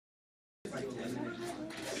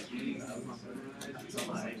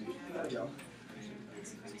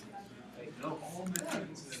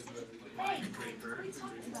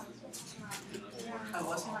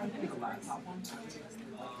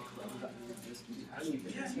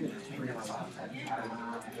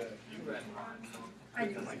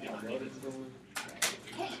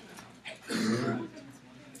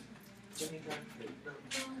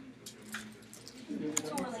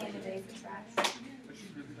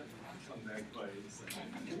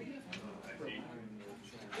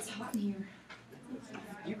It's hot in here.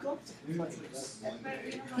 You cooked? 10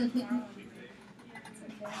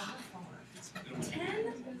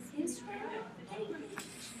 Instagram?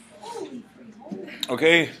 Holy freehold.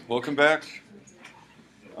 Okay, welcome back.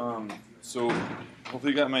 So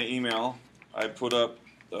hopefully you got my email. I put up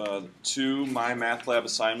 2 My Math Lab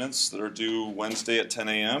assignments that are due Wednesday at 10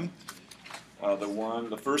 a.m.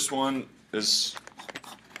 The first one is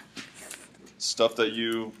stuff that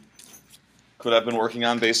you could have been working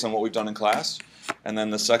on based on what we've done in class, and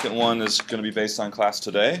then the second one is going to be based on class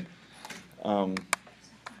today. And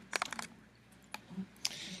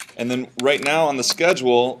then right now on the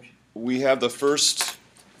schedule, we have the first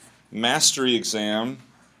mastery exam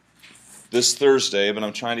this Thursday, but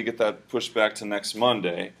I'm trying to get that pushed back to next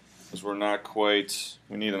Monday because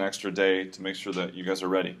we need an extra day to make sure that you guys are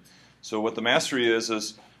ready. So what the mastery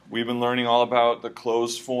is we've been learning all about the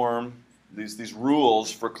closed form, these rules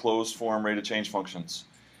for closed form rate of change functions.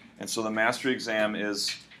 And so the mastery exam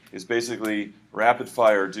is basically rapid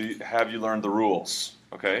fire. Have you learned the rules?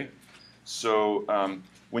 Okay? So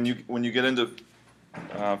when you get into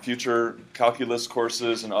future calculus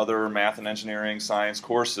courses and other math and engineering science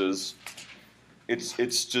courses,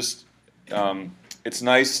 it's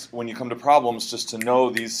nice when you come to problems just to know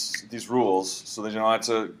these rules so that you don't have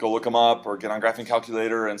to go look them up or get on graphing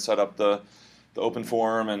calculator and set up the open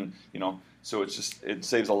form, and so it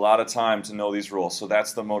saves a lot of time to know these rules. So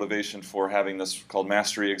that's the motivation for having this called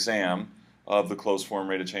mastery exam of the closed form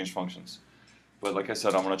rate of change functions. But like I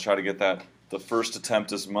said, I'm going to try to get that. The first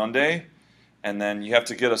attempt is Monday, and then you have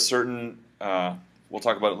to get a certain, we'll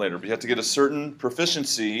talk about it later, but you have to get a certain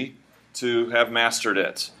proficiency to have mastered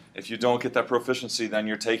it. If you don't get that proficiency, then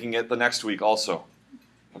you're taking it the next week also.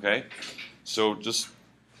 Okay? So just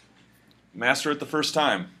master it the first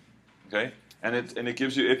time. Okay? And it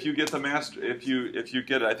gives you, if you get the if you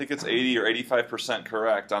get it, I think it's 80 or 85%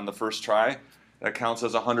 correct on the first try, that counts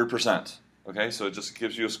as 100%. Okay? So it just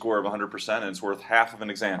gives you a score of 100%, and it's worth half of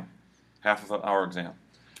an exam, half of our exam.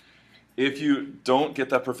 If you don't get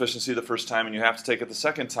that proficiency the first time and you have to take it the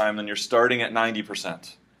second time, then you're starting at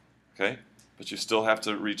 90%. Okay? But you still have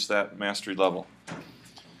to reach that mastery level.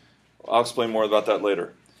 I'll explain more about that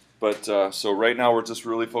later. But so right now we're just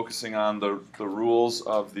really focusing on the rules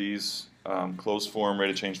of these closed form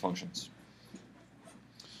rate of change functions.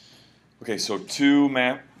 Okay, so two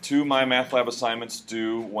My Math Lab assignments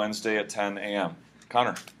due Wednesday at 10 a.m.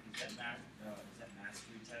 Connor. Is that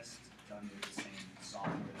mastery test done with the same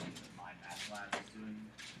software that My Math Lab is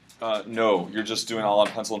doing? No, you're just doing all on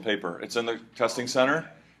pencil and paper. It's in the testing center.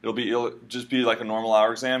 It'll just be like a normal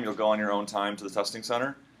hour exam. You'll go on your own time to the testing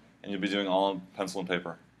center, and you'll be doing all on pencil and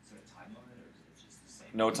paper. Is there a time limit, or is it just the same?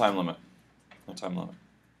 No time limit. No time limit.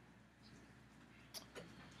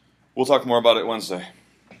 We'll talk more about it Wednesday.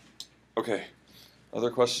 Okay. Other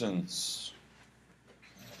questions?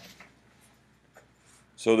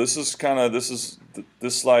 So this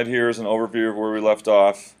slide here is an overview of where we left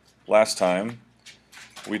off last time.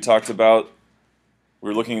 We talked about,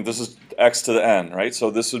 we're looking at, this is x to the n, right? So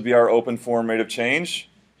this would be our open form rate of change.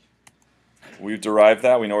 We've derived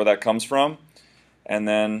that. We know where that comes from. And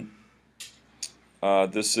then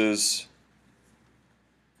this is,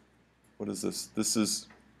 what is this? This is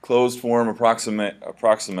closed form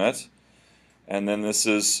approximate. And then this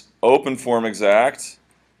is open form exact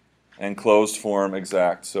and closed form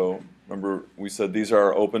exact. So remember we said these are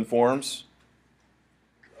our open forms.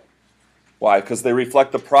 Why? Because they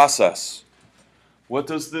reflect the process. What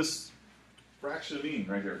does this fraction mean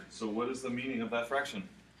right here? So what is the meaning of that fraction?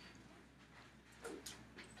 You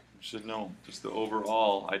should know just the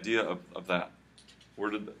overall idea of that. Where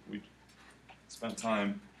did we spent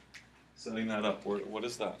time setting that up? What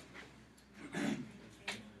is that?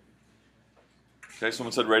 Okay,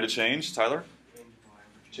 someone said rate of change. Tyler?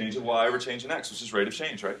 Change in y over change in x, which is rate of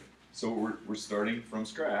change, right? So we're starting from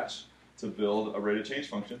scratch to build a rate of change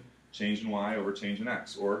function, change in y over change in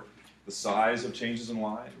x, or the size of changes in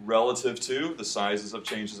y relative to the sizes of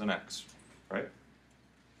changes in x, right?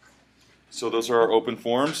 So those are our open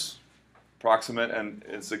forms, approximate, and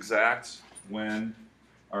it's exact when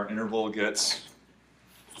our interval gets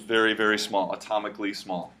very, very small, atomically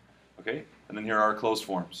small. Okay, and then here are our closed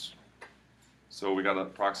forms. So we got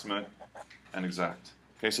approximate and exact.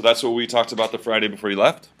 Okay, so that's what we talked about the Friday before you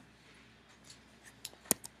left.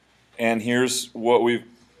 And here's what we've,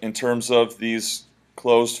 in terms of these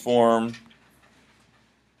closed form,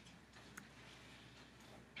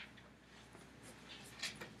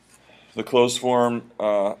 the closed form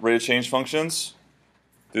rate of change functions.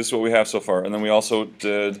 This is what we have so far. And then we also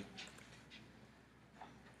did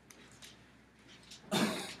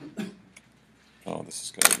oh, this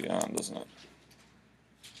is going to be on, doesn't it?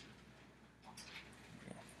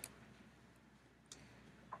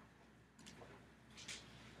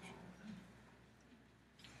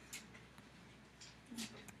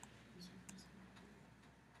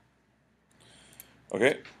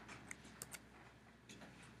 Okay.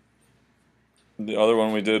 The other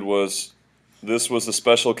one we did was, this was a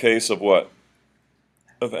special case of what?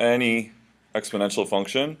 Of any exponential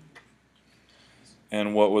function.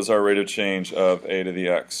 And what was our rate of change of a to the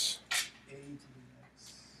x? A to the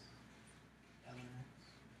x, ln x.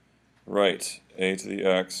 Right, a to the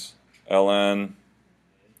x, ln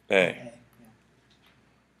a. Yeah.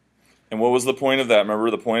 And what was the point of that? Remember,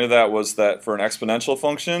 the point of that was that for an exponential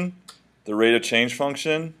function, the rate of change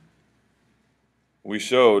function, we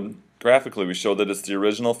showed, graphically, we showed that it's the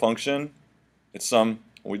original function. It's some,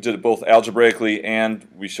 we did it both algebraically and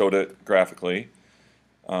we showed it graphically.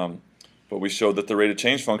 But we showed that the rate of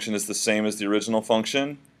change function is the same as the original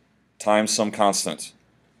function times some constant.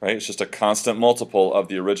 Right? It's just a constant multiple of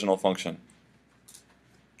the original function.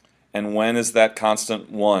 And when is that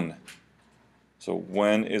constant 1? So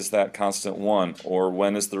when is that constant 1? Or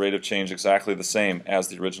when is the rate of change exactly the same as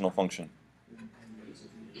the original function?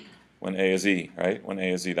 When a is e, right? When a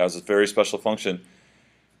is e. That was a very special function.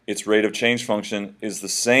 Its rate of change function is the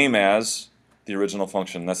same as the original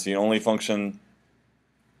function. That's the only function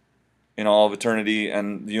in all of eternity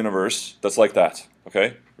and the universe that's like that.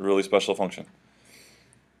 Okay? A really special function.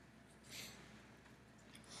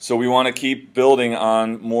 So we want to keep building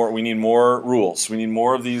on more. We need more rules. We need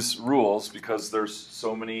more of these rules because there's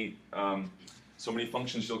so many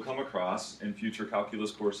functions you'll come across in future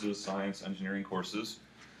calculus courses, science, engineering courses,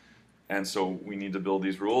 and so we need to build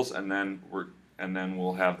these rules, and then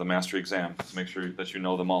we'll have the mastery exam to make sure that you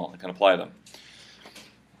know them all and can apply them.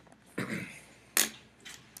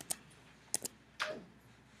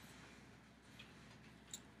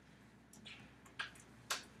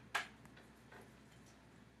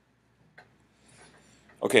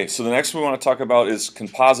 Okay, so the next we want to talk about is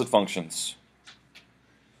composite functions.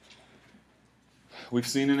 We've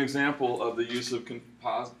seen an example of the use of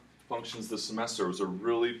composite functions this semester. It was a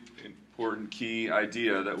really important key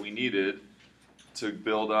idea that we needed to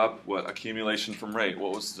build up what accumulation from rate.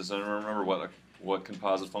 Does anyone remember what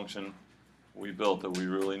composite function we built that we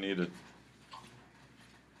really needed?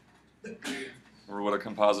 Remember what a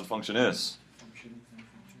composite function is?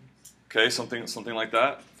 Okay, something like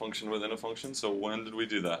that, function within a function. So when did we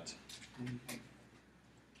do that?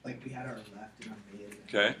 Like we had our left and our mid,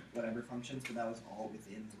 Okay. whatever functions, but that was all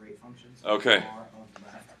within the rate functions. Okay. R of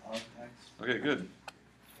left of x. Okay, good.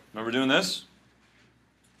 Remember doing this?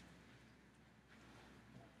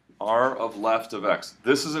 R of left of x.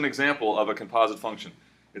 This is an example of a composite function.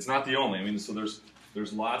 It's not the only. I mean, so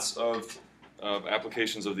there's lots of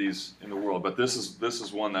applications of these in the world, but this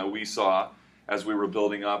is one that we saw as we were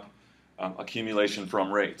building up accumulation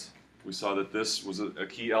from rate. We saw that this was a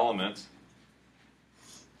key element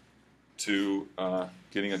to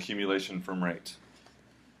getting accumulation from rate.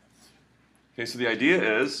 Okay, so the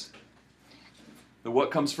idea is that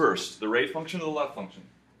what comes first, the rate function or the left function?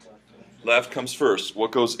 Left comes first.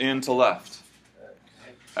 What goes into left?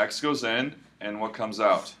 X goes in, and what comes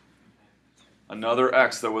out? Another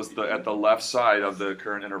x that was at the left side of the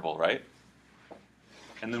current interval, right?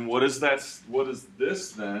 And then what does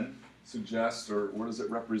this then suggest, or what does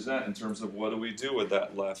it represent in terms of what do we do with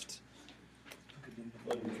that left?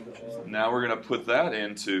 Now we're going to put that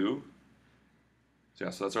into, so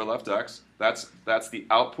that's our left x. That's the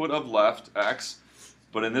output of left x,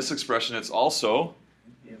 but in this expression it's also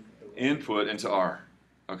input into R,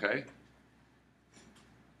 okay?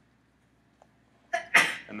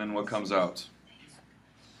 And then what comes out?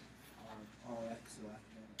 X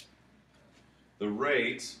left. The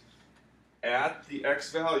rate at the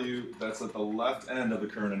x value that's at the left end of the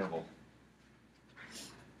current interval.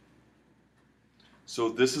 So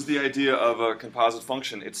this is the idea of a composite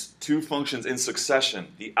function. It's two functions in succession.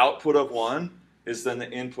 The output of one is then the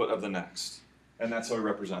input of the next. And that's how we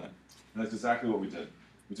represent it. And that's exactly what we did.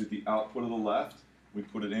 We took the output of the left, we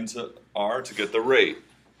put it into R to get the rate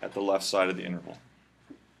at the left side of the interval.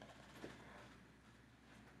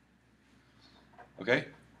 Okay?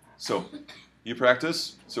 So, you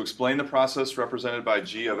practice. So explain the process represented by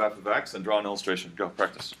g of f of x and draw an illustration. Go,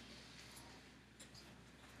 practice.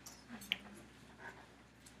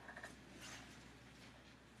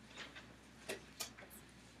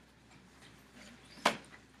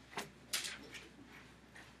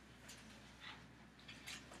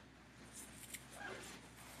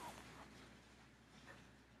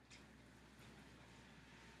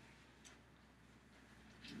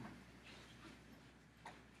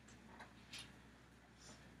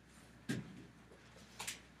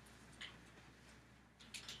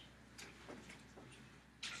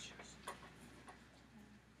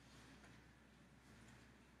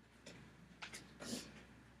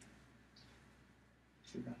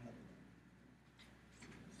 Figure out how to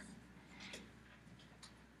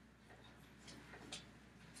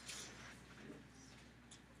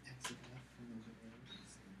exit that from those arrows.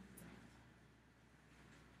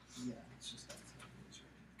 Yeah, it's just that side of this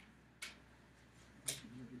right.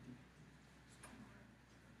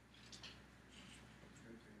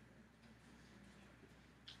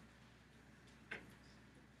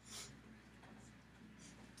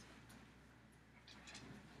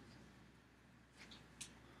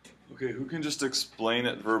 Okay, who can just explain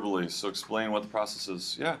it verbally? So explain what the process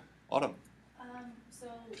is. Yeah, Autumn. So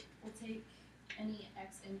we'll take any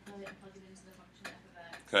x input and plug it into the function f of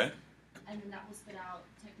x. Okay. And then that will spit out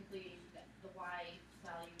technically the y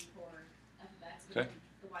value for f of x. But Okay. then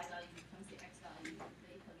the y value becomes the x value that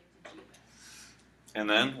you plug into g of x. And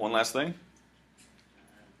then one last thing.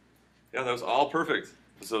 Yeah, that was all perfect.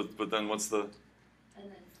 So, but then what's the? And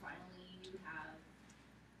then finally you have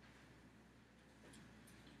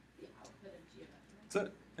the output of g of f. That's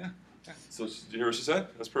it. Yeah. Yeah. So did you hear what she said?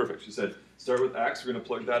 That's perfect. She said, start with x. We're going to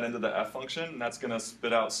plug that into the f function, and that's going to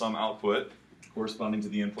spit out some output corresponding to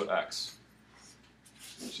the input x.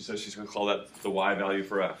 She says she's going to call that the y value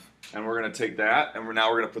for f. And we're going to take that, and now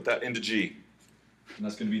we're going to put that into g. And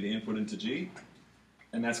that's going to be the input into g.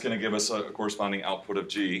 And that's going to give us a corresponding output of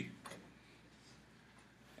g.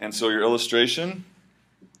 And so your illustration,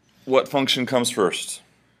 what function comes first?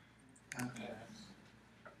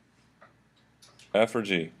 F or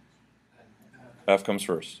g? F comes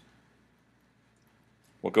first.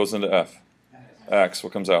 What goes into f? X.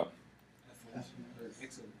 What comes out?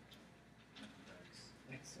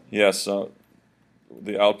 Yes,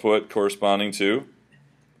 the output corresponding to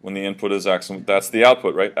when the input is x. That's the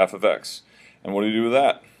output, right? F of x. And what do you do with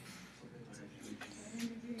that?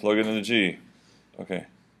 Plug it into g. Okay.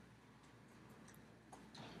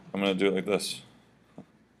 I'm going to do it like this.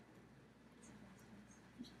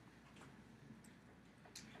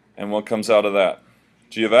 And what comes out of that?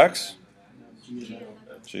 G of x?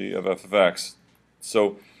 G of f of x.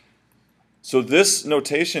 So this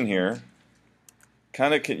notation here,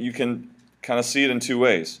 you can kind of see it in two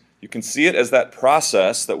ways. You can see it as that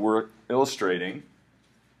process that we're illustrating,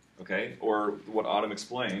 okay, or what Autumn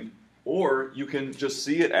explained, or you can just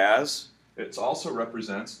see it as it also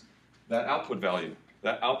represents that output value.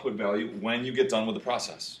 That output value when you get done with the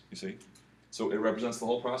process, you see? So it represents the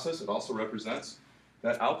whole process. It also represents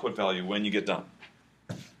that output value when you get done.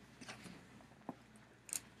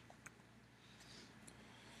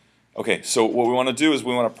 Okay, so what we want to do is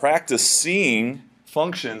we want to practice seeing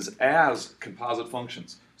functions as composite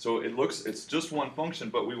functions. So it's just one function,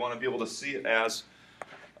 but we want to be able to see it as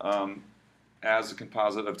a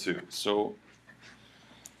composite of two. So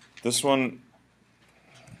this one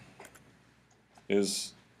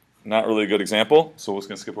is not really a good example, so we're just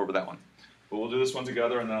going to skip over that one. But we'll do this one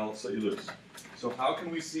together, and then I'll set you loose. So how can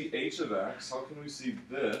we see h of x, how can we see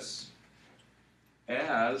this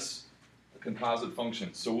as a composite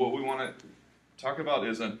function? So what we want to talk about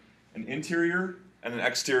is an interior and an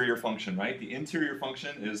exterior function, right? The interior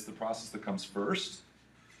function is the process that comes first.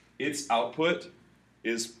 Its output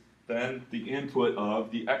is then the input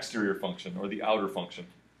of the exterior function, or the outer function.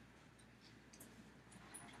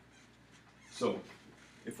 So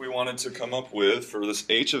if we wanted to come up with, for this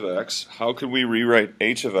h of x, how could we rewrite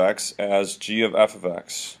h of x as g of f of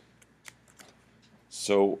x?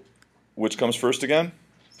 So which comes first again?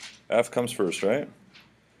 F comes first, right?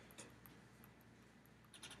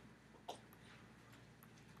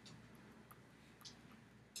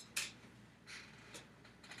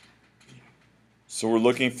 So we're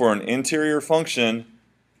looking for an interior function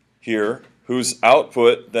here whose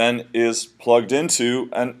output then is plugged into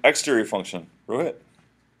an exterior function. Rohit?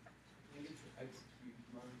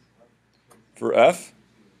 For f?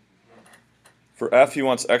 For f, he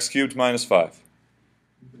wants x cubed minus 5.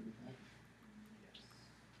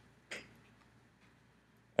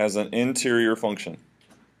 As an interior function.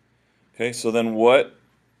 Okay, so then what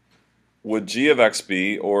would g of x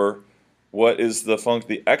be, or what is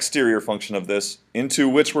the exterior function of this into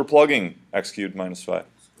which we're plugging x cubed minus 5?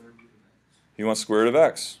 He wants square root of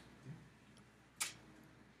x.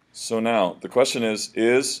 So now the question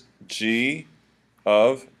is g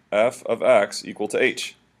of f of x equal to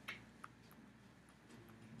h?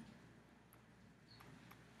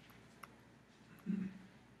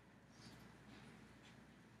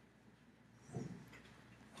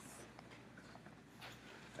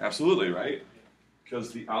 Absolutely, right?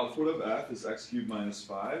 Because the output of f is x cubed minus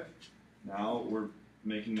 5. Now we're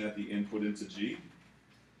making that the input into g,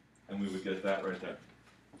 and we would get that right there.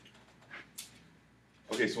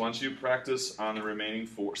 Okay, so why don't you practice on the remaining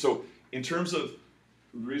 4. So in terms of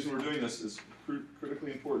the reason we're doing this is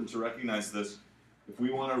critically important to recognize this. If we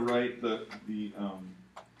want to write the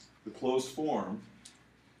closed form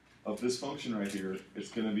of this function right here, it's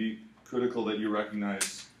going to be critical that you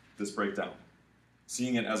recognize this breakdown.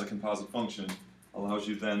 Seeing it as a composite function allows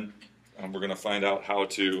you then, we're going to find out how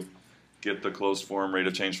to get the closed form rate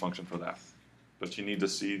of change function for that. But you need to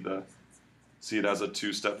see it as a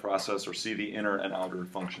two-step process, or see the inner and outer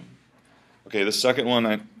function. Okay, the second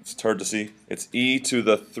one, it's hard to see. It's e to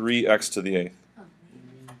the 3x to the 8th.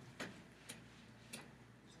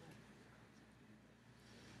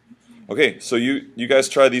 Okay, so you guys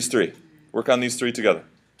try these 3. Work on these 3 together.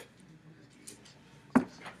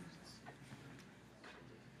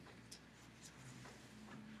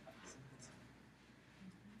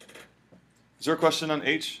 Is there a question on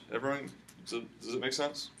h? Everyone, does it make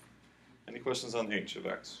sense? Any questions on h of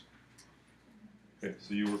x? Okay,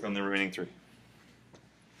 so you work on the remaining 3.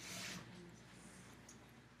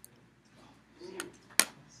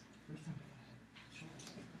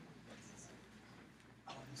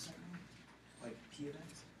 Like P of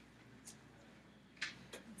X?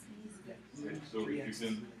 Okay, so if you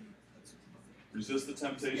can resist the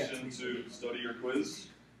temptation to study your quiz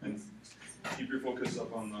and keep your focus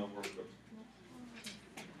up on the workbook.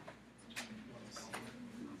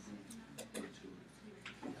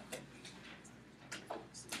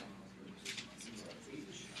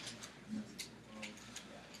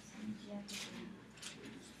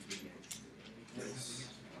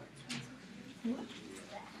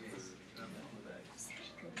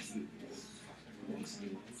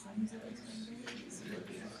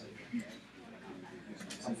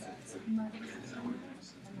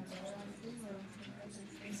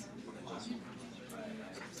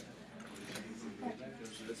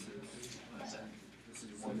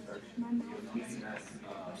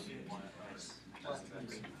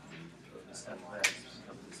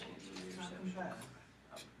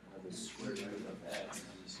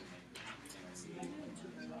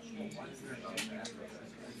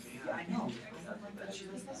 Yeah, I know.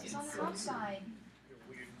 Because it's on the outside.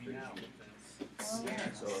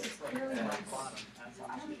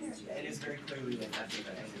 It is very clearly like that.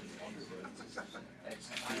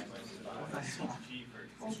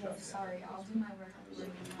 Okay, sorry, I'll do my work.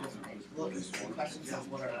 Look, the question says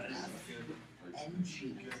what are F and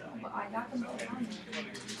G? But I got them both on there.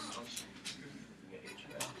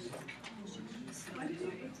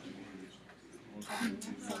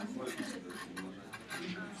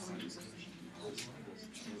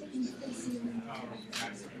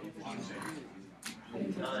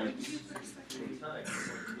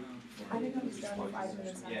 I didn't understand 5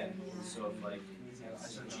 minutes after me. So if like,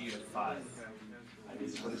 so G of 5,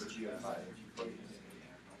 what is G of 5?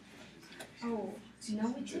 Oh,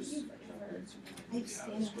 no, it took you forever. I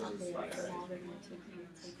stand up there for longer than it took you to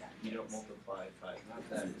take that. You don't multiply 5 with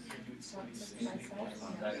that.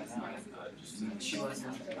 Myself, That is not just She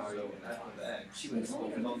wasn't. so f of x. She I was.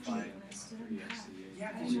 told her when I stood in the back.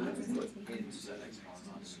 Yeah, I she knew was. it was going to take me.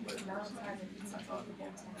 Now I'm trying to do something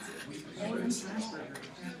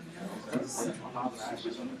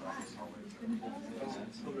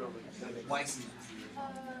Weiss.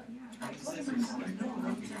 I told her my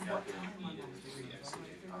mom.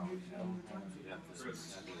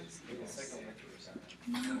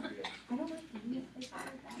 I don't like to eat like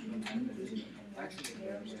that.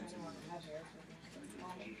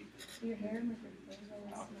 Your hair and like your clothes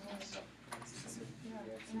always smell like. Yeah,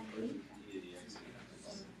 and I hate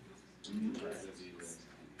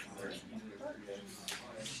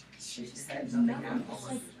She said that. No, nothing else.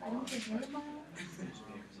 like, I don't get hair in my mouth.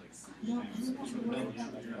 No, I don't have to worry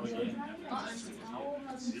about like the clothes I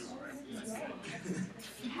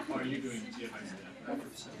have. Are you doing GFX?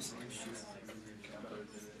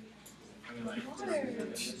 I mean, like,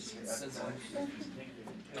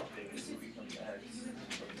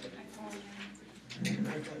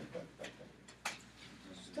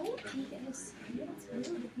 Don't take it as it's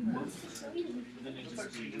rude if you want to show you. Then it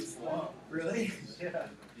just be Really? yeah.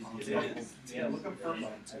 Yeah, look up purple.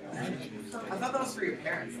 I thought that was for your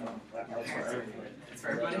parents though. Our parents. It's for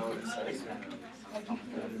everybody?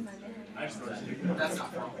 That's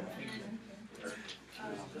not for all.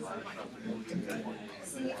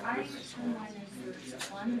 See, I turn mine into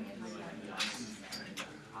one and my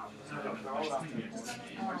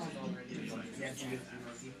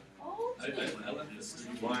Oh. I left this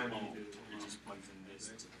line. It just plugs in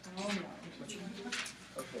this. Oh no.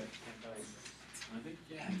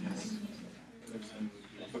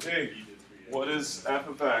 Okay, what is f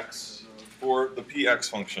of x for the px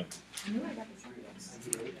function? I knew I got this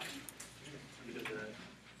right.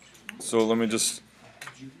 So let me just...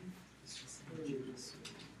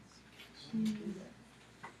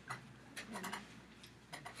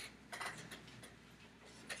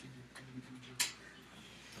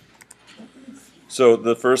 So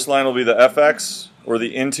the first line will be the fx, or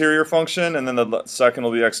the interior function, and then the second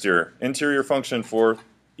will be exterior. Interior function for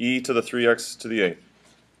e to the 3x to the 8th.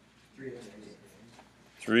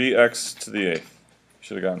 3x to the 8th.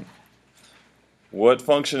 Should have gotten. What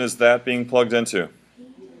function is that being plugged into?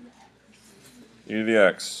 E to the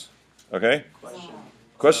x. Okay?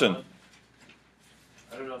 Question?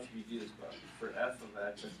 I don't know if you do this, but for f of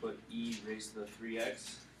x, I put e raised to the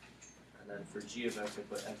 3x, and then for g of x, I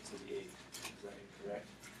put f to the 8. Is that incorrect?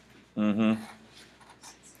 Mm-hmm.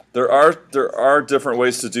 There are different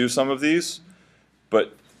ways to do some of these,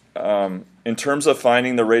 but in terms of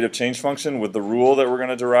finding the rate of change function with the rule that we're going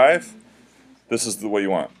to derive, this is the way you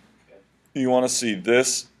want. You want to see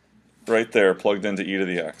this right there plugged into e to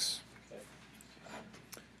the x.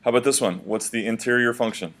 How about this one? What's the interior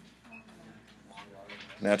function?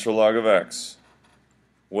 Natural log of x.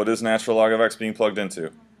 What is natural log of x being plugged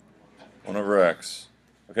into? 1 over x.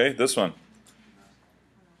 Okay, this one.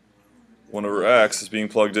 1 over x is being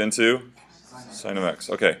plugged into sine of x.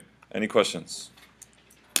 Okay, any questions?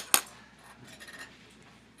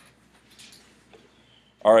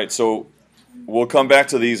 All right, so we'll come back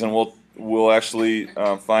to these and we'll actually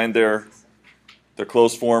find their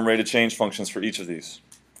closed form rate of change functions for each of these.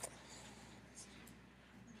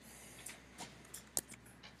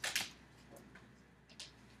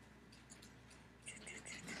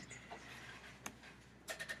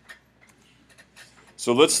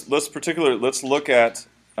 So let's look at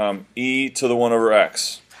e to the 1 over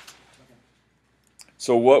x.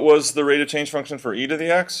 So what was the rate of change function for e to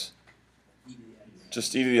the x?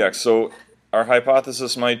 Just e to the x. So our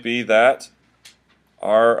hypothesis might be that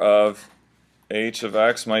r of h of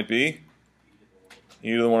x might be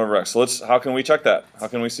e to the 1 over x. So how can we check that? How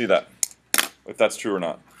can we see that? If that's true or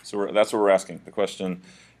not. So that's what we're asking. The question,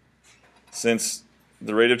 since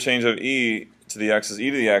the rate of change of e to the x is e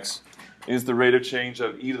to the x, is the rate of change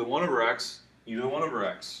of e to the 1 over x e to the 1 over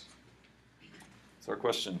x? That's our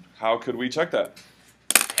question. How could we check that?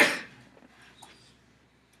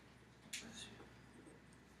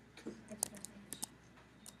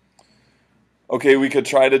 Okay, we could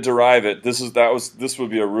try to derive it. This would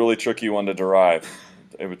be a really tricky one to derive.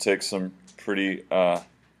 It would take some pretty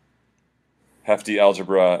hefty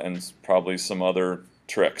algebra and probably some other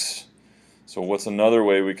tricks. So what's another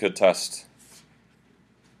way we could test?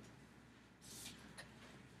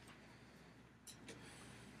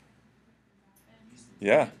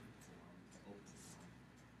 Yeah.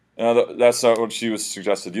 That's not what she was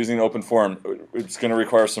suggested. Using an open form, it's going to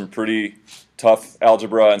require some pretty tough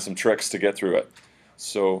algebra and some tricks to get through it.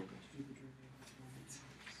 So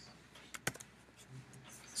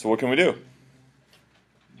what can we do?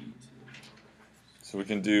 So we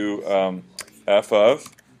can do f of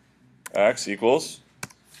x equals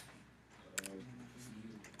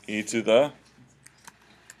e to the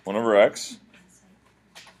 1 over x.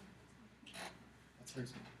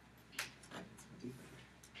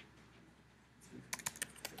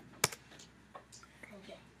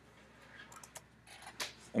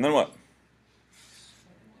 And then what?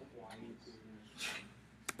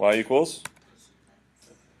 Y equals?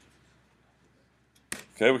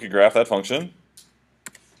 Okay, we could graph that function.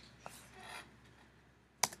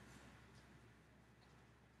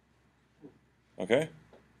 Okay.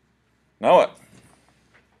 Now what?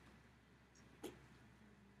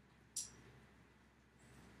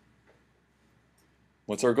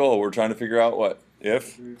 What's our goal? We're trying to figure out what?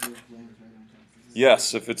 If?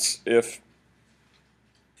 Yes,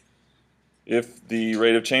 if the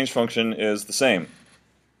rate of change function is the same.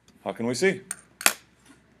 How can we see? Is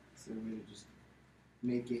there a way to just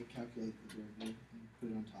make it calculate the derivative and put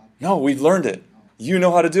it on top? No, we've learned it. You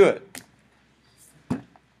know how to do it.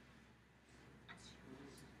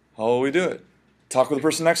 How will we do it? Talk with the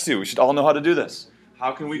person next to you. We should all know how to do this.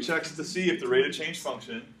 How can we check to see if the rate of change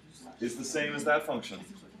function is the same as that function?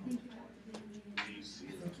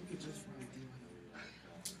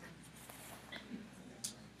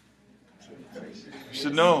 You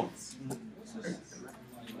should know.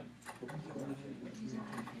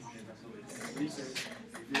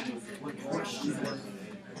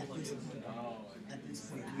 At this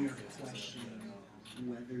point, we are questioning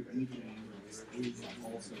whether even is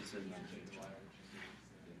also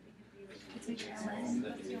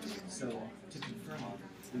so to confirm,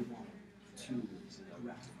 we want to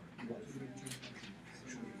graph what the rate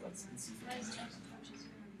of change function is.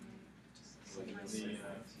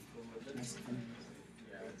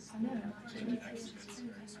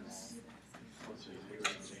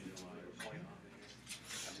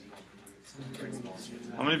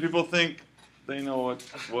 How many people think they know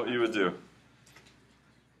what you would do?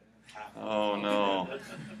 Oh no.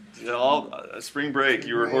 Yeah, spring break,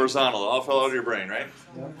 you were horizontal. It all fell out of your brain, right?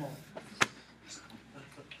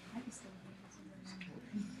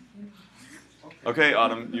 Okay,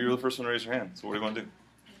 Autumn, you're the first one to raise your hand. So what do you want to do?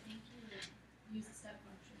 Use a step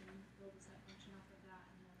function, build a step function off of that,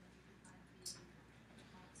 and then you can find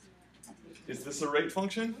the approximate. Is this a rate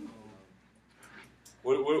function?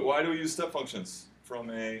 Why do we use step functions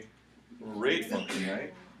from a rate function,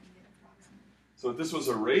 right? So if this was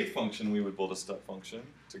a rate function, we would build a step function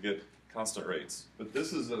to get constant rates. But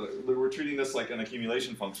this is we're treating this like an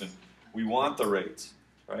accumulation function. We want the rate,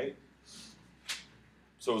 right?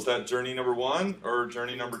 So is that journey number 1 or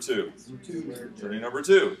journey number 2? Journey number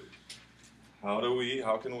 2. How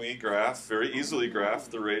can we very easily graph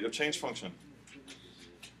the rate of change function?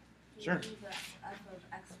 Sure.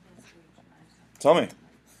 Tell me.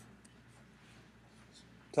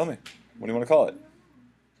 What do you want to call it?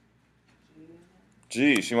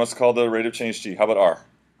 G. She wants to call the rate of change G. How about R?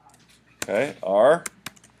 Okay, R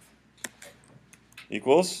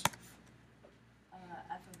equals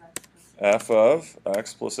f of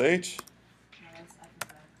x plus h,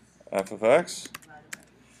 f of x.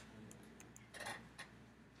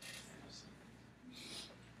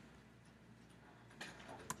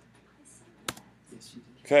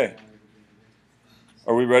 Okay.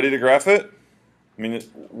 Are we ready to graph it? I mean,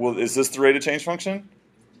 is this the rate of change function?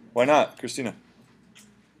 Why not, Christina?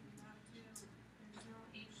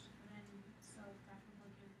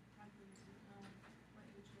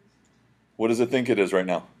 What does it think it is right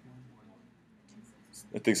now?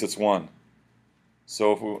 It thinks it's 1.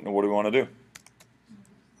 So what do we want to do?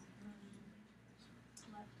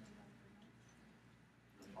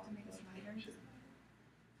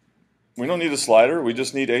 We don't need a slider. We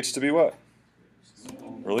just need h to be what?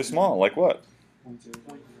 Really small. Like what?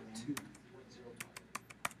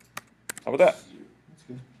 How about that?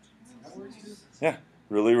 Yeah,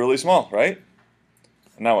 really, really small, right?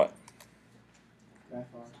 And now what?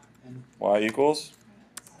 Y equals?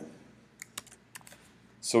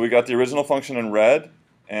 So we got the original function in red,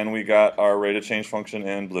 and we got our rate of change function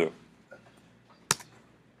in blue.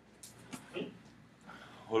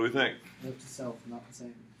 What do we think? Note to self, not the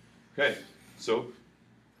same. Okay, so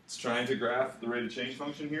it's trying to graph the rate of change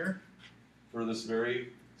function here for this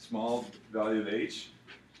very small value of h.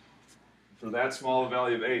 For that small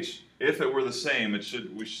value of h, if it were the same, they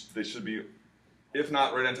should be, if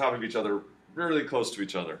not right on top of each other, really close to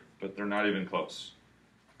each other, but they're not even close.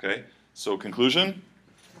 Okay, so conclusion?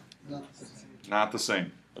 Not the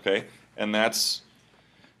same. Okay, and that's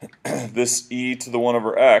this e to the 1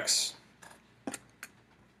 over x.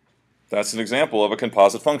 That's an example of a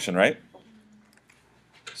composite function, right?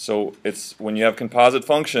 So it's when you have composite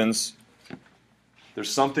functions,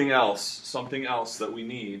 there's something else that we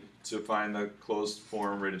need to find the closed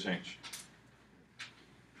form rate of change.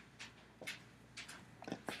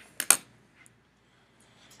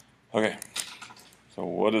 Okay, so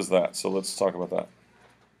what is that? So let's talk about that.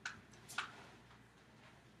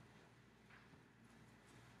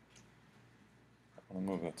 I want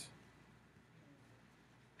to move it.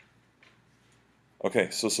 Okay,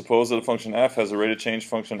 so suppose that a function f has a rate of change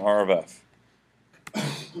function r of f.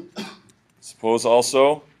 Suppose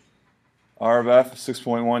also r of f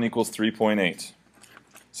 6.1 equals 3.8.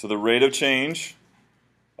 So the rate of change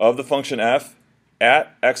of the function f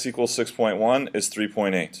at x equals 6.1 is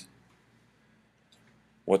 3.8.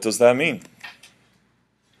 What does that mean?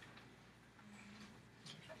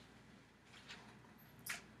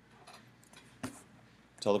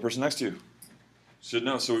 Tell the person next to you. Should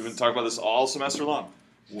know. So we've been talking about this all semester long.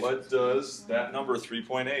 What does that number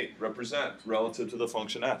 3.8 represent relative to the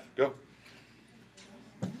function f? Go.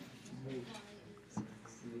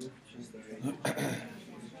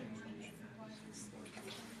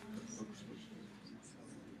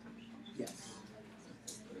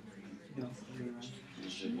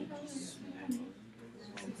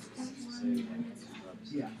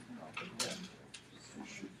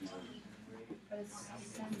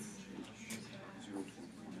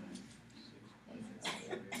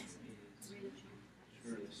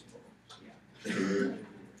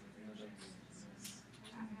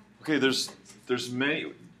 Okay, there's many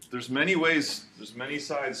ways, there's many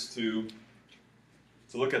sides to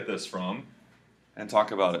look at this from and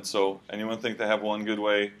talk about it. So anyone think they have one good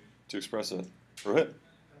way to express it? Rohit?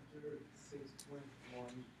 After 6.1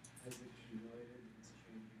 has accumulated, it's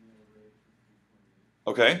changing the rate of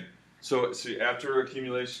 3.8. Okay, so after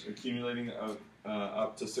accumulating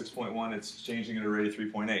up to 6.1, it's changing at a rate of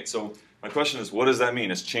 3.8. So my question is, what does that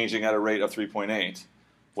mean? It's changing at a rate of 3.8.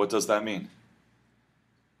 What does that mean?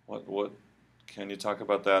 What can you talk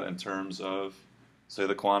about that in terms of, say,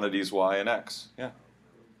 the quantities y and x? Yeah.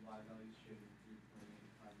 Y values changing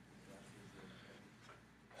 3.8 times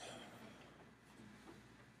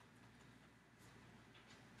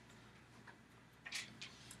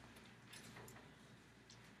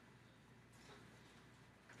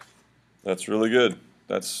That's really good.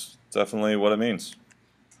 That's definitely what it means.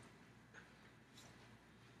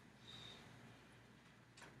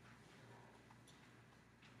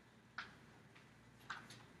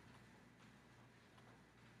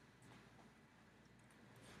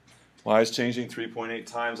 Y is changing 3.8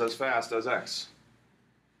 times as fast as x.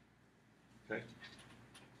 Okay.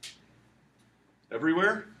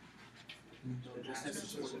 Everywhere?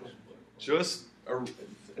 Just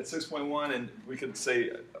at 6.1, and we could say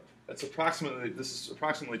this is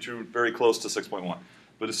approximately true, very close to 6.1.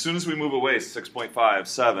 But as soon as we move away, 6.5,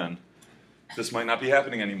 7, this might not be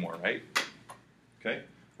happening anymore, right? Okay.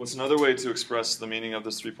 What's another way to express the meaning of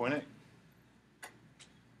this 3.8?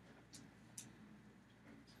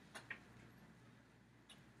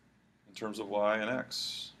 In terms of y and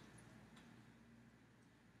x.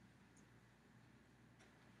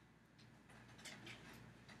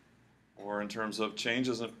 Or in terms of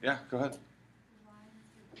changes in, yeah, go ahead.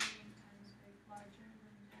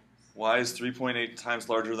 Y is 3.8 times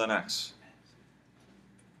larger than x.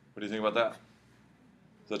 What do you think about that?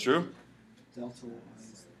 Is that true? Delta Y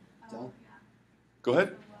is delta. Go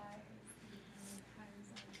ahead.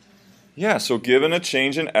 Yeah, so given a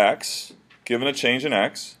change in x,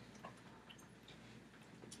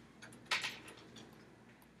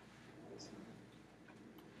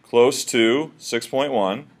 close to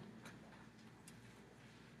 6.1,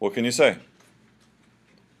 what can you say?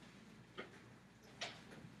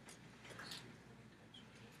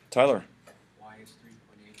 Tyler. Y is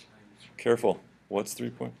 3.8 times. Careful. What's 3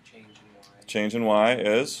 point? Change in Y. Change in y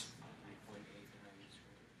is? 3.8 times.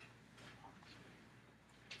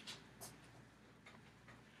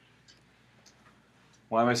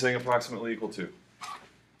 Why am I saying approximately equal to? You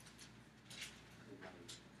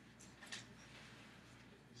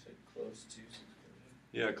said close to 6.8.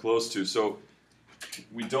 Yeah, close to. So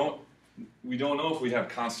we don't know if we have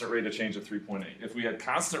constant rate of change of 3.8. If we had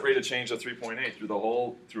constant rate of change of 3.8 through a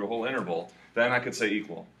whole interval, then I could say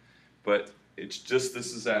equal. But it's just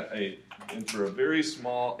this is for a very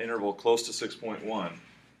small interval close to 6.1.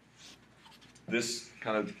 This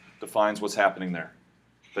kind of defines what's happening there.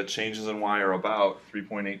 That changes in y are about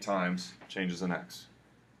 3.8 times changes in x.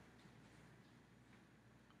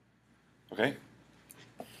 Okay?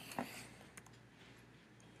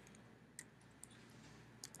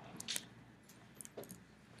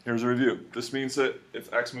 Here's a review. This means that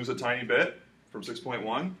if x moves a tiny bit from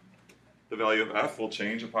 6.1, the value of f will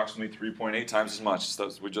change approximately 3.8 times as much.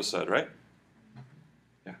 That's what we just said, right?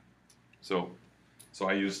 Yeah. So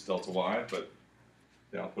I use delta y, but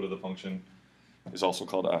the output of the function is also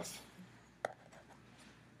called f.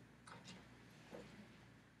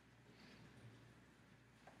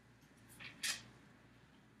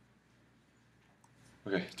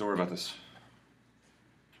 Okay, don't worry about this.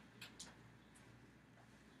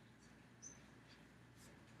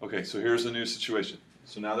 Okay, so here's a new situation.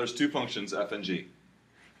 So now there's two functions, f and g.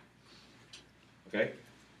 Okay?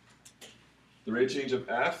 The rate of change of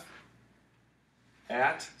f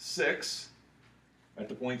at 6, at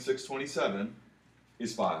the point 627,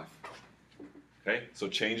 is 5. Okay? So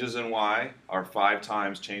changes in y are 5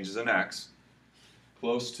 times changes in x,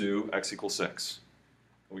 close to x equals 6.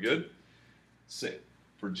 Are we good?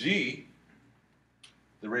 For g,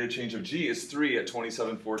 the rate of change of g is 3 at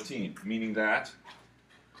 2714, meaning that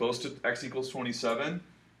close to x equals 27,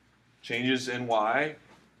 changes in y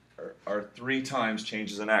are 3 times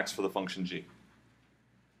changes in x for the function g.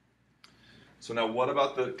 So now what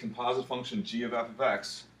about the composite function g of f of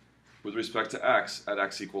x with respect to x at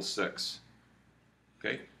x equals 6?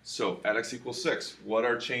 Okay, so at x equals 6, what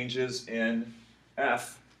are changes in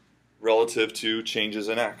f relative to changes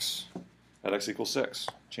in x? At x equals 6,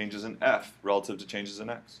 changes in f relative to changes in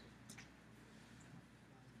x.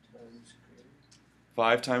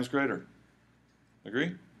 5 times greater.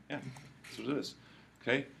 Agree? Yeah, that's what it is.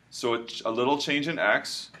 Okay, so a little change in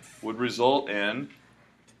x would result in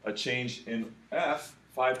a change in f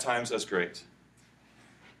 5 times as great.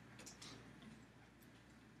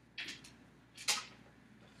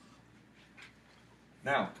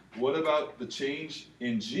 Now, what about the change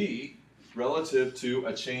in g relative to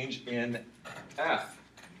a change in f?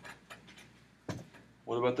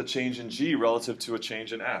 What about the change in g relative to a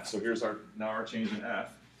change in f? So here's now our change in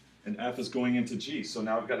f, and f is going into g. So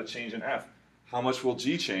now we've got a change in f. How much will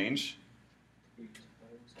g change?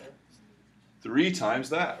 3 times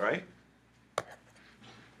that, right?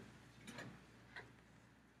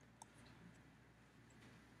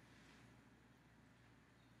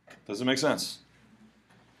 Does it make sense?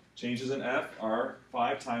 Changes in f are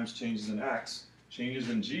 5 times changes in x. Changes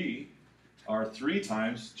in g are 3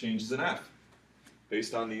 times changes in f,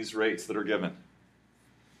 based on these rates that are given.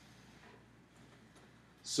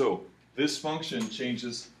 So this function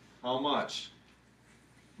changes how much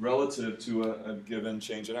relative to a given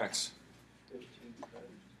change in x?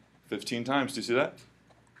 15 times. Do you see that?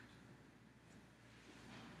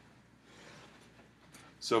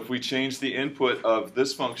 So if we change the input of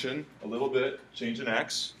this function a little bit, change in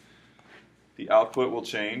x, the output will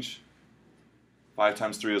change 5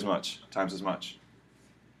 times 3 as much, times as much.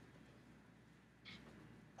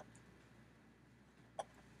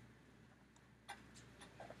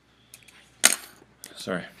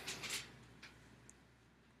 Sorry.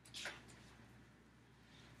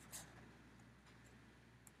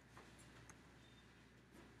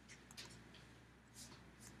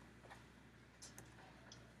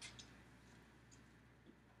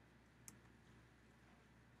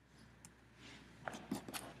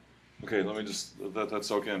 Okay, let me just let that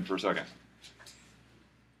soak in for a second.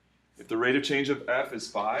 If the rate of change of f is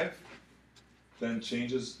 5, then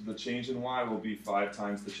the change in y will be 5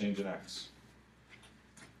 times the change in x.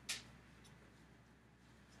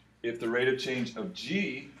 If the rate of change of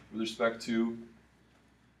g with respect to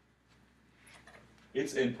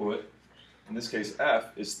its input, in this case f,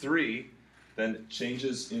 is 3, then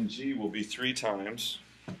changes in g will be 3 times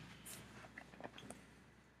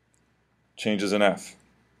changes in f.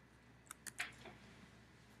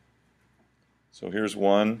 So here's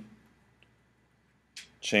one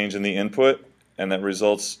change in the input, and that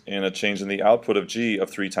results in a change in the output of g of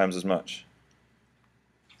 3 times as much.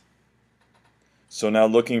 So now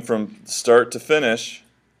looking from start to finish,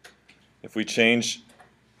 if we change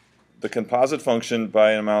the composite function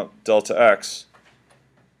by an amount delta x,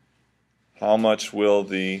 how much will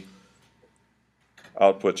the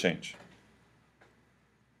output change?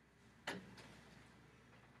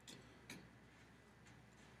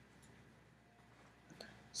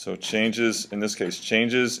 So changes, in this case,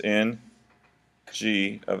 changes in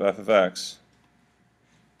g of f of x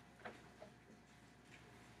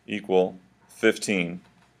equal 15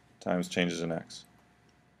 times changes in x.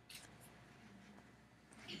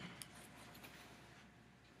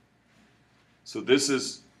 So this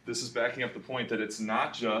is backing up the point that it's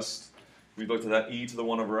not just, we looked at that e to the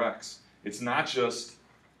 1 over x. It's not just,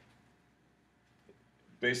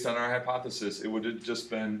 based on our hypothesis, it would have just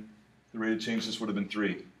been, the rate of change just would have been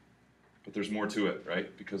 3. But there's more to it,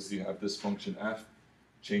 right? Because you have this function f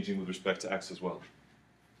changing with respect to x as well.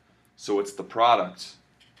 So it's the product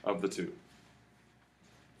of the two.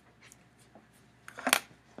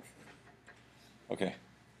 Okay.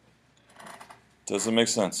 Does it make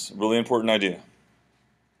sense? Really important idea.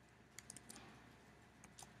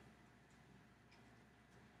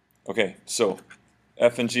 Okay, so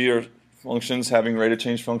f and g are functions having rate of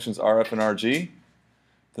change functions rf and rg.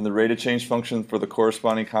 Then the rate of change function for the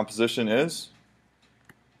corresponding composition is?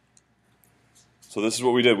 So this is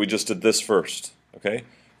what we did. We just did this first. Okay?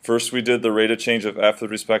 First we did the rate of change of f with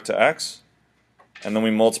respect to x, and then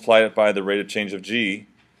we multiplied it by the rate of change of g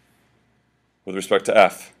with respect to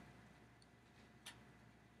f.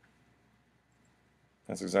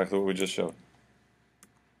 That's exactly what we just showed.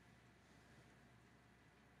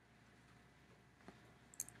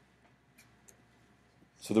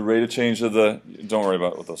 So the rate of change of the, don't worry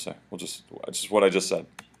about what they'll say. We'll just what I just said.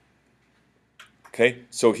 Okay,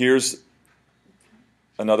 so here's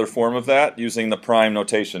another form of that using the prime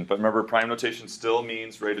notation. But remember, prime notation still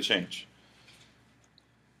means rate of change.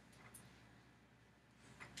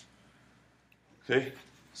 Okay,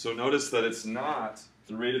 so notice that it's not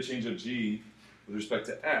the rate of change of g with respect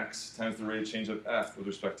to x times the rate of change of f with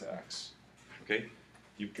respect to x. Okay,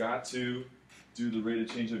 you've got to do the rate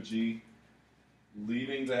of change of g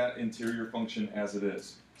leaving that interior function as it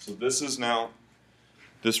is. So this is now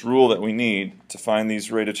this rule that we need to find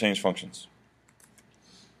these rate of change functions.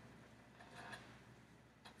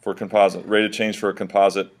 for composite, rate of change for a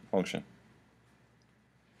composite function.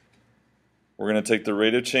 We're going to take the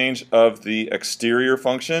rate of change of the exterior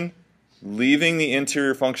function, leaving the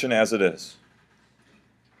interior function as it is.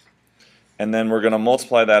 And then we're going to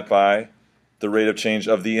multiply that by the rate of change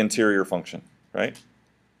of the interior function, right?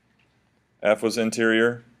 F was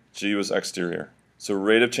interior, G was exterior. So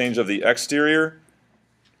rate of change of the exterior,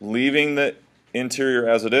 leaving the interior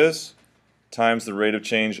as it is, times the rate of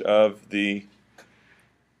change of the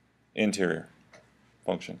interior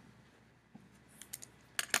function.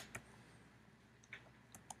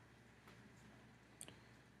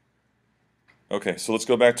 Okay, so let's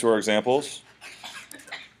go back to our examples.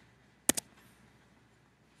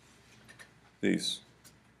 These.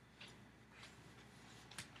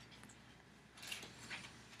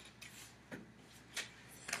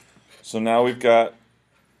 So now we've got,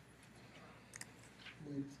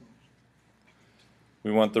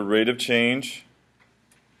 we want the rate of change.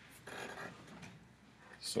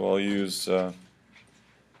 So I'll use the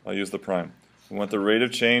prime. We want the rate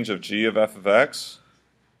of change of g of f of x.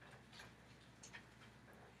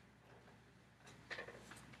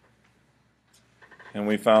 And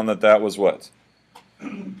we found that that was what?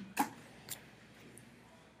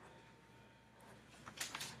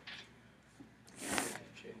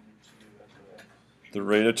 The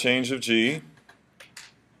rate of change of g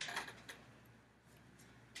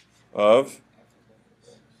of,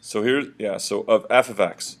 so here, yeah, so of f of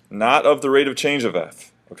x, not of the rate of change of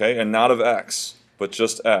f, okay, and not of x, but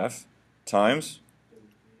just f times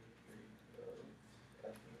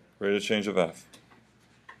rate of change of f.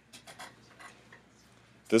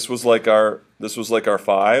 This was like our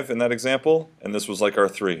 5 in that example, and this was like our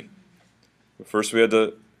 3. But first we had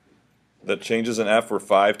to, the changes in f were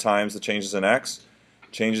 5 times the changes in x.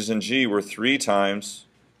 Changes in g were 3 times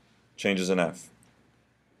changes in f.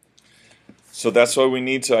 So that's why we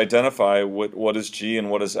need to identify what is g and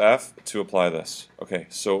what is f to apply this. Okay,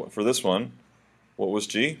 so for this one, what was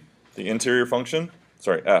g? The interior function?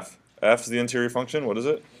 Sorry, f. F is the interior function. What is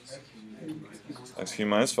it? X cubed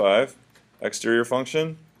minus 5. Exterior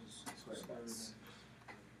function?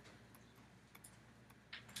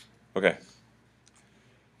 Okay.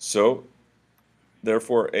 So,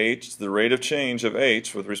 therefore, h, the rate of change of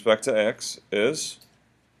h with respect to x is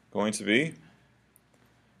going to be,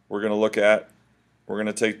 we're going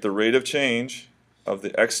to take the rate of change of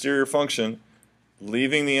the exterior function,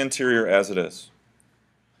 leaving the interior as it is.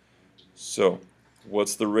 So,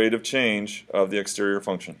 what's the rate of change of the exterior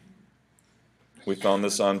function? We found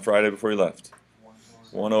this on Friday before you left.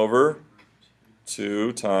 1 over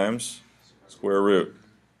 2 times square root.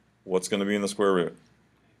 What's going to be in the square root?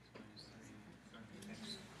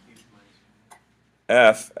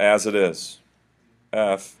 F as it is.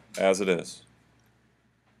 F as it is.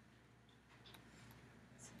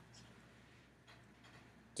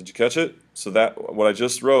 Did you catch it? So that what I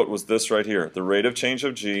just wrote was this right here. The rate of change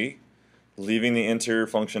of g, leaving the interior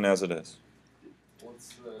function as it is.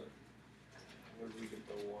 What's the, where did we get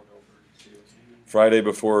the 1 over 2? Friday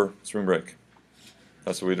before spring break.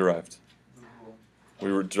 That's what we derived. We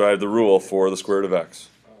derived the rule for the square root of x.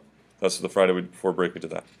 That's the Friday before break we did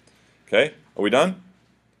that. Okay, are we done?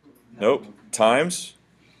 Nope. Times?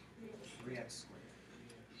 3x squared.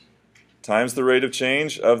 Times the rate of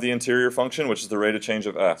change of the interior function, which is the rate of change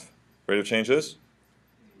of f. Rate of change is?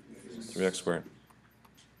 3x squared.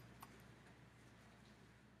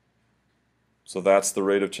 So that's the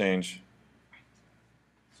rate of change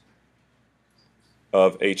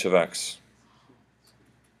of h of x.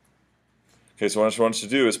 Okay, so what I just want you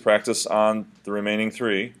to do is practice on the remaining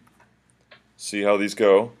 3. See how these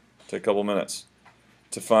go. Take a couple minutes.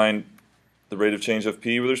 To find the rate of change of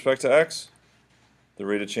p with respect to x, the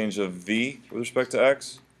rate of change of v with respect to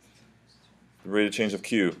x, the rate of change of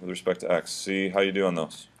q with respect to x. See how you do on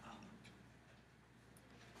those.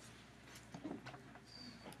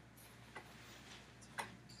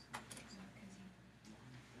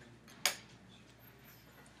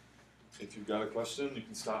 If you've got a question, you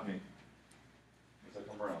can stop me as I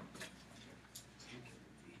come around.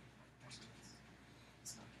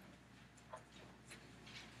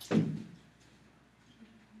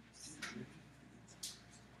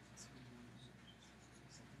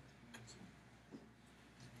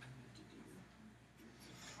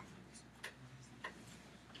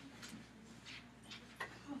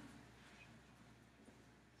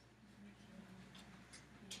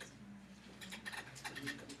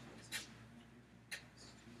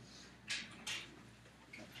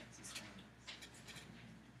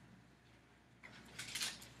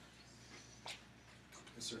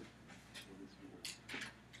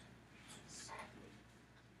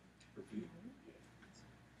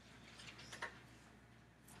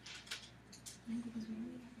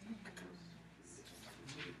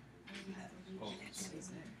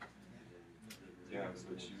 x,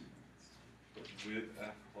 but you but with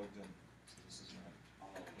f plugged in. So this is not.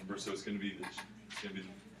 Remember, so it's going to be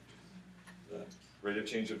the rate of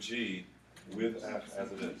change of g with f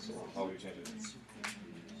as it is. So how do you change it?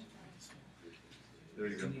 There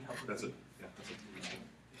you go. That's it. Yeah, that's it.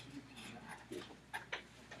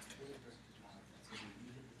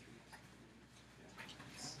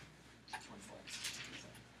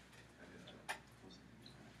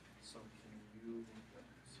 So can you?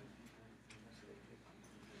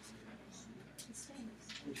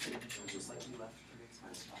 Just like you left 3x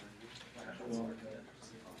minus 5.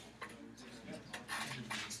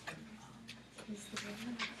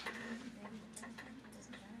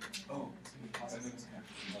 Oh,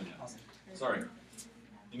 Sorry.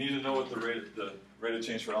 You need to know what the rate of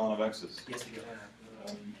change for ln of x is. yes, we do.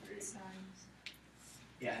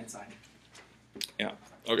 Yeah, and sine. Yeah.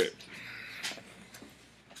 Okay.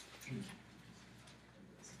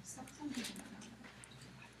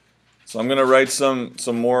 So I'm going to write some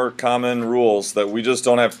more common rules that we just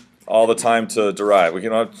don't have all the time to derive. We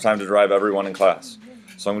don't have time to derive every one in class.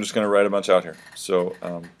 So I'm just going to write a bunch out here. So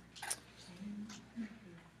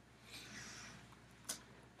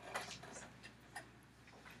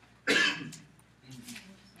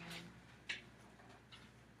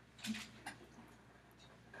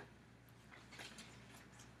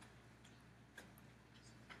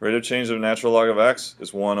rate of change of natural log of x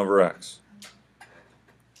is 1 over x.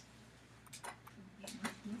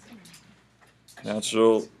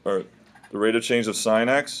 The rate of change of sine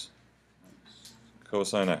x,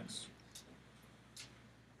 cosine x.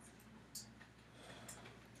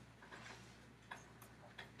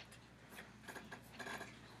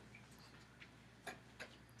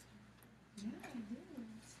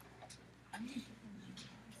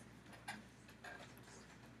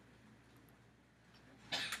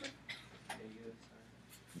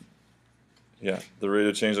 Yeah, the rate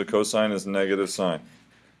of change of cosine is negative sine.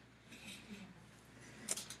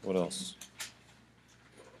 What else?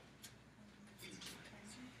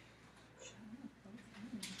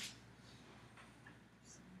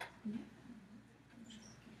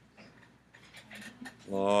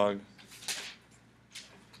 Log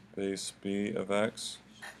base b of x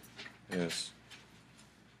is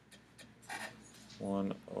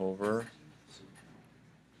 1 over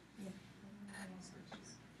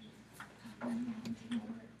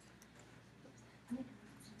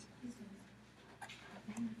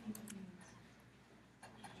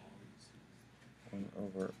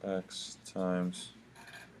x times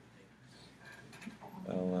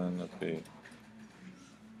ln of b.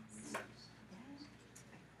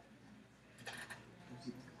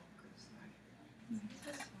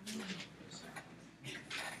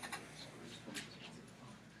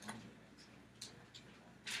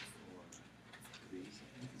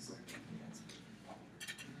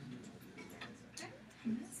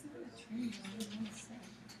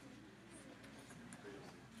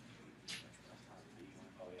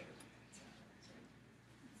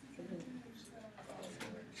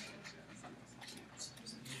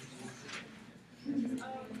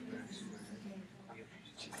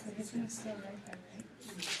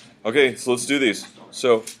 Okay, so let's do these.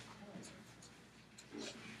 So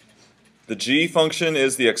the g function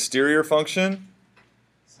is the exterior function,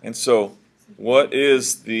 and so what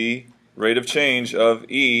is the rate of change of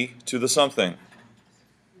e to the something?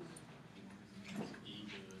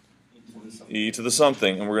 E to the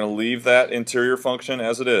something, and we're going to leave that interior function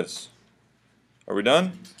as it is. Are we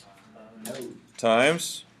done?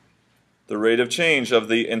 Times the rate of change of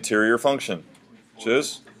the interior function, which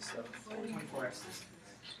is?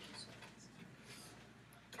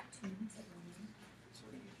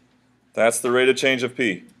 That's the rate of change of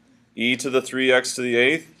p. E to the 3x to the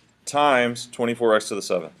 8th times 24x to the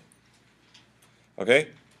 7th. Okay?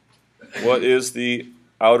 What is the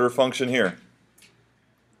outer function here?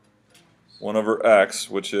 1 over x,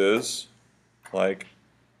 which is like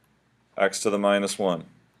x to the minus 1.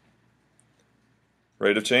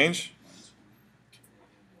 Rate of change?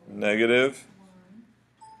 Negative.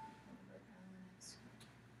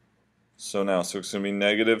 So it's going to be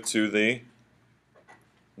negative to the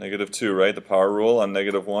negative 2, right? The power rule on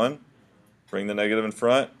negative 1. Bring the negative in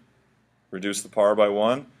front. Reduce the power by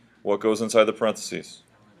 1. What goes inside the parentheses?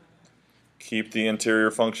 Keep the interior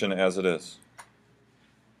function as it is.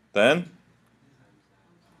 Then,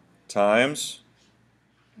 times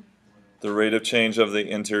the rate of change of the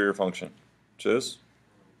interior function, which is?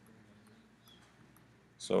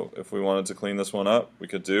 So if we wanted to clean this one up, we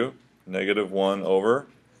could do negative 1 over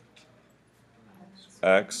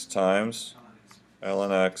x times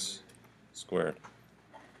ln x squared.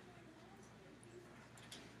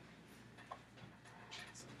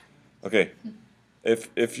 Okay.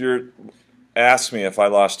 If you're, ask me if I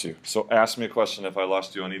lost you. So ask me a question if I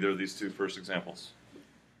lost you on either of these two first examples.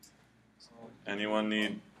 Anyone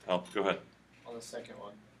need help? Go ahead. On the second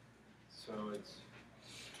one, so it's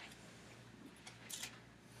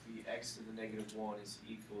the x to the -1 is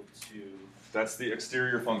equal to, That's the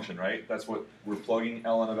exterior function, right? That's what we're plugging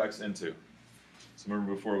ln of x into. So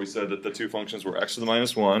remember before we said that the two functions were x to the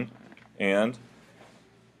 -1 and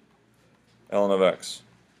ln of x.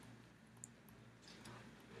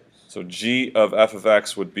 So g of f of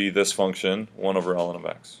x would be this function, 1 over ln of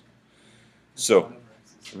x. So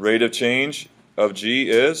rate of change of g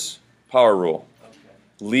is power rule, okay,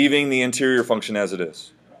 leaving the interior function as it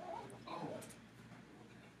is.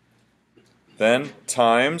 Then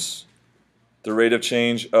times the rate of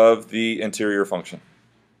change of the interior function,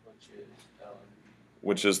 which is ln,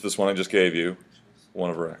 which is this one I just gave you, 1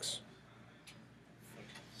 over x.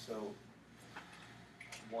 so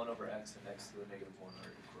 1 over x and x to the -1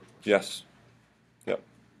 are equivalent. Yes. Yep.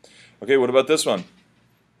 Okay, what about this one?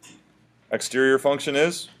 Exterior function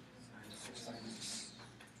is?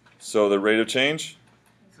 So the rate of change?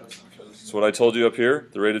 That's what I told you up here.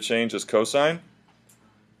 The rate of change is cosine.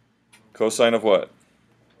 Cosine of what?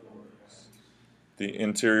 The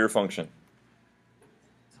interior function.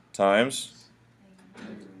 Times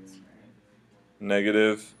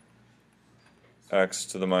negative x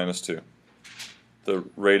to the -2. The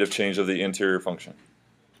rate of change of the interior function.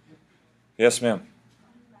 Yes, ma'am.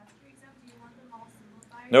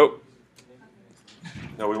 Nope.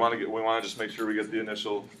 No, we want to just make sure we get the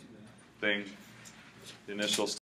initial thing, the initial